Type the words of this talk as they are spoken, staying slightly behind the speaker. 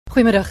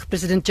Goeiemiddag,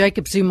 president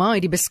Jacob Zuma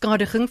het die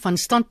beskadiging van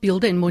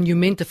standbeelde en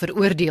monumente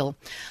veroordeel.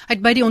 Hy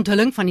het by die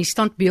onthulling van die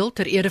standbeeld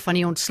ter ere van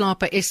die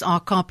ontslape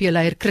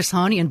SA-KP-leier Chris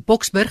Hani in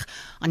Boksburg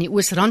aan die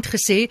Oosrand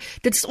gesê,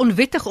 dit is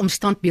onwettig om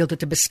standbeelde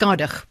te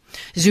beskadig.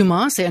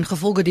 Zuma sê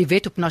ingevolge die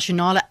wet op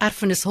nasionale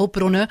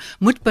erfenishulpbronne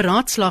moet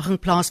beraadslaging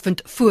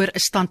plaasvind voor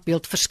 'n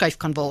standbeeld verskuif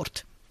kan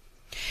word.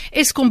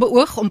 Eskom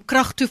beoog om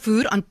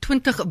kragtoevoer aan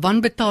 20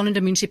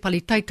 wanbetalende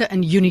munisipaliteite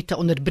in Junie te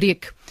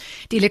onderbreek.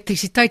 Die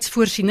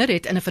elektrisiteitsvoorsiener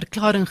het in 'n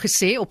verklaring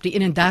gesê op die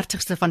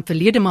 31ste van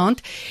verlede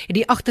maand het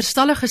die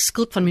agterstallige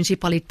skuld van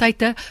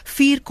munisipaliteite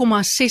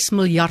 4,6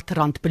 miljard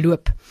rand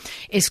beloop.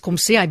 Eskom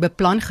sê hy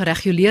beplan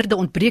gereguleerde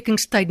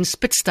ontbrekings tydens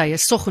spitstye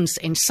soggens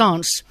en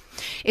saans.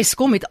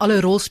 Eskom het alle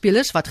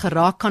rolspelers wat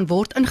geraak kan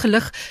word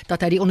ingelig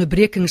dat hy die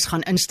onderbrekings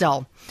gaan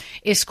instel.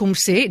 Eskom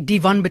sê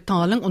die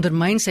wanbetaling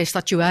ondermyn sy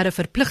statuêre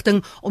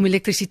verpligting om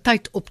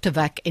elektrisiteit op te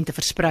wek en te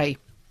versprei.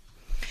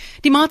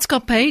 Die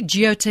maatskappy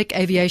Jacob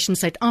Aviation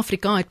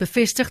Suid-Afrika het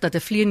bevestig dat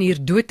 'n vlieënier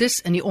dood is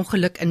in die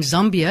ongeluk in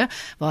Zambië,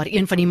 waar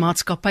een van die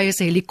maatskappye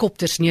se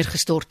helikopters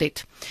neergestort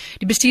het.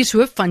 Die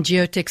bestuurshoof van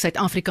Jacob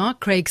Suid-Afrika,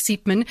 Craig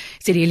Seepman,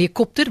 sê die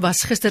helikopter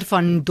was gister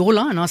van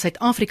Dola na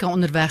Suid-Afrika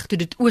onderweg toe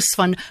dit oos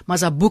van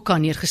Mazabuka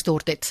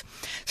neergestort het.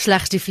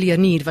 Slegs die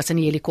vlieënier was in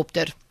die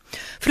helikopter.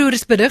 Vroeger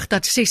is berig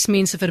dat 6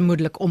 mense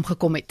vermoedelik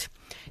omgekom het.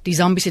 Die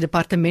Zambiese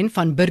departement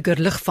van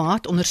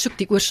burgerlugvaart ondersoek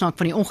die oorsaak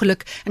van die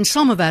ongeluk in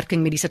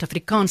samewerking met die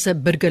Suid-Afrikaanse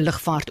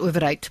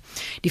burgerlugvaartowerheid.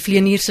 Die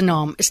vlieënier se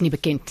naam is nie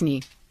bekend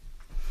nie.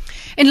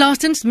 En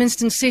laastens,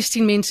 minstens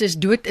 16 mense is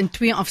dood in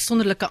 2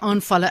 afsonderlike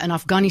aanvalle in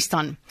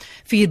Afghanistan.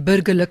 4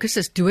 burgerlikes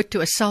is dood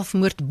toe 'n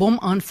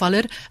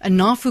selfmoordbomaanvaller 'n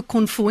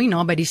NAVO-konvooi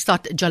naby die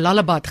stad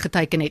Jalalabad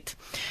geteiken het.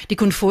 Die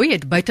konvooi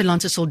het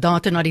buitelandse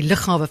soldate na die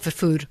lughawe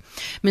vervoer.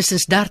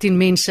 Minstens 13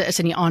 mense is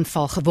in die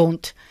aanval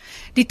gewond.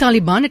 Die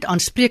Taliban het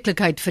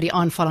aanspreeklikheid vir die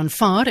aanval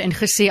aanvaar en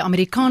gesê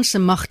Amerikaanse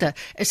magte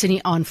is in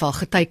die aanval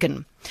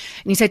geteiken.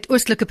 In die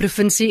suidoostelike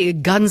provinsie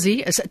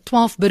Ghazni is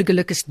 12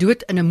 burgerlikes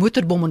dood in 'n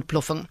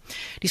motorbomontploffing.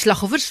 Die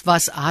slagoffers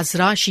was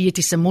Hazara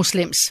Shiïtiese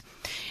moslems.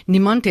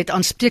 Niemand het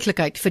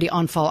aanspreeklikheid vir die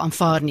aanval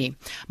aanvaar nie,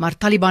 maar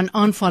Taliban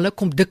aanvalle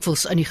kom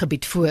dikwels in die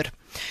gebied voor.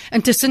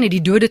 Intussen het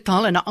die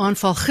dodetal in 'n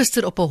aanval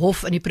gister op 'n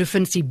hof in die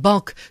provinsie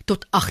Balk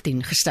tot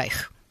 18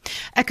 gestyg.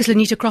 Ek is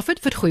Lenita Crawford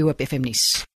vir Goeie Hoop FM nuus.